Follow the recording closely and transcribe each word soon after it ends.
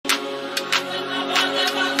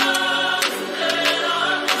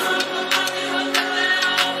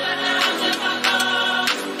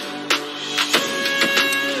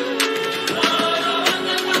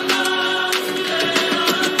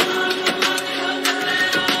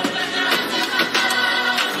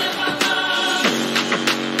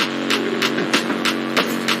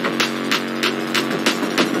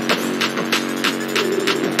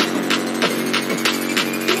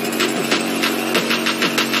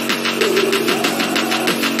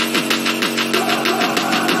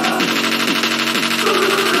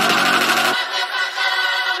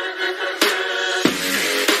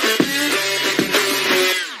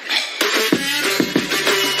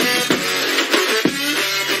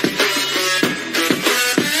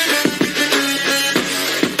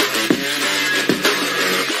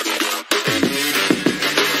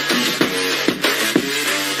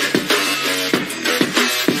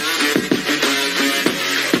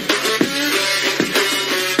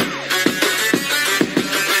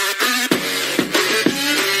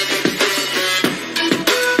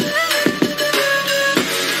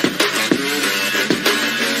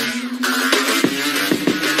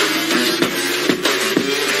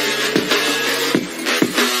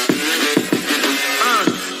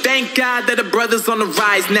that the brothers on the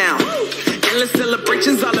rise now. Endless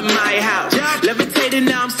celebrations all in my house. Levitating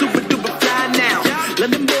now, I'm super duper fly now.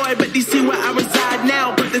 London boy, but DC where I reside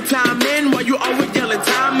now. Put the time in while you always yelling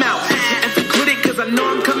time out. And to quit it, cause I know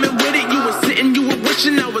I'm coming with it. You were sitting, you were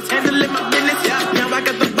wishing I was handling my business. Now I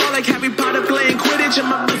got the ball like Harry Potter playing Quidditch. And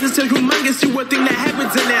my business so humongous, you would think that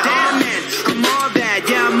happens in there. Oh man, I'm all that,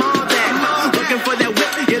 yeah, I'm all that. Looking for that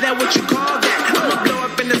whip, yeah, that what you call that. I'ma blow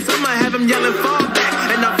up in the summer, have them yelling fall back.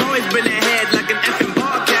 And I've always been ahead like an effing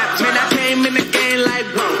ball cap. Man, I came in the game like,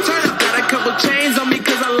 whoa. Got a couple chains on me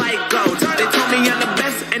cause I like gold. They told me I'm the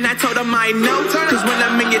best and I told them I know. Cause when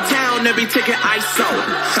I'm in your town, every ticket I sold.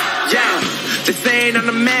 Yeah, they saying I'm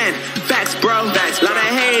the man. Facts, bro. Facts. Lot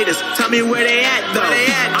of haters. Tell me where they at though.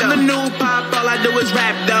 I'm the new pop, all I do is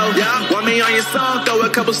rap though. Want me on your song, throw a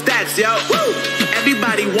couple stacks, yo. Woo!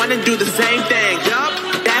 Everybody wanna do the same thing.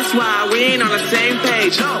 That's why we ain't on the same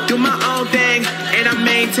page. Do my own thing and I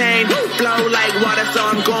maintain. Flow like water, so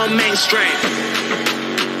I'm going mainstream.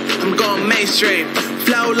 I'm going mainstream.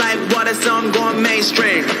 Flow like water, so I'm going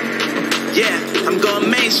mainstream. Yeah, I'm going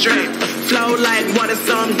mainstream. Flow like water,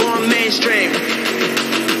 so I'm going mainstream.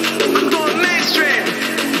 I'm going mainstream.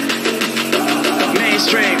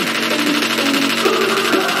 Mainstream.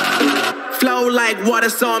 Flow like water,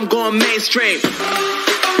 so I'm going mainstream.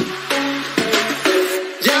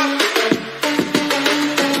 Yeah.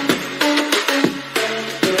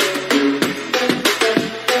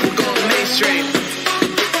 I'm going mainstream.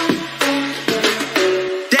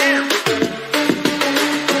 Damn.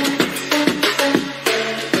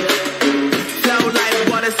 Flow like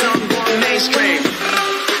water, so I'm going mainstream.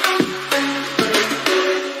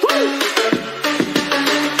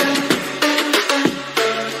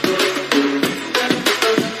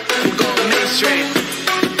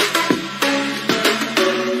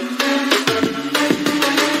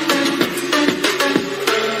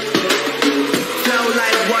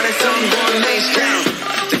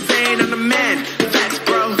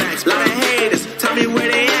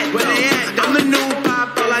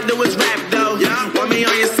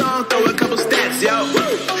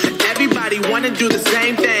 Do the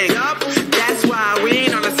same thing. That's why we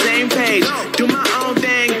ain't on the same page. Do my own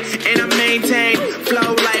thing and I maintain.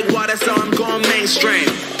 Flow like water, so I'm going mainstream.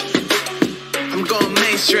 I'm going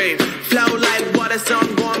mainstream. Flow like water, so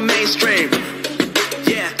I'm going mainstream.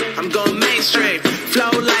 Yeah, I'm going mainstream. Flow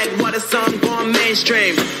like water, so I'm going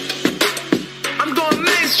mainstream. I'm going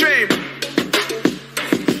mainstream.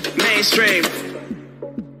 Mainstream.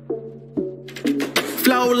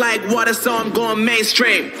 Flow like water, so I'm going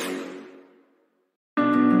mainstream.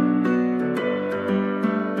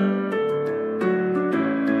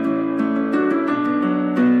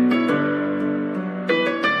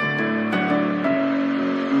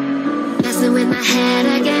 In my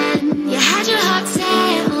head again, you had your heart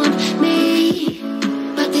set on me,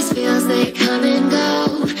 but these feels, they come and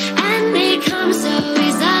go, and they come so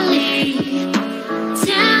easily.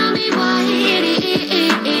 Tell me what it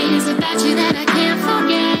is about you that I can't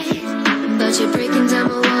forget, but you're breaking down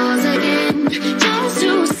my walls again, just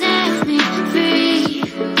to set me free.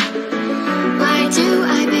 Why do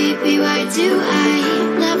I, baby, why do I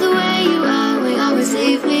love the way you are, we always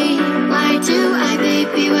leave me? Why do I,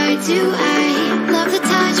 baby, why do I love the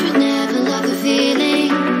touch?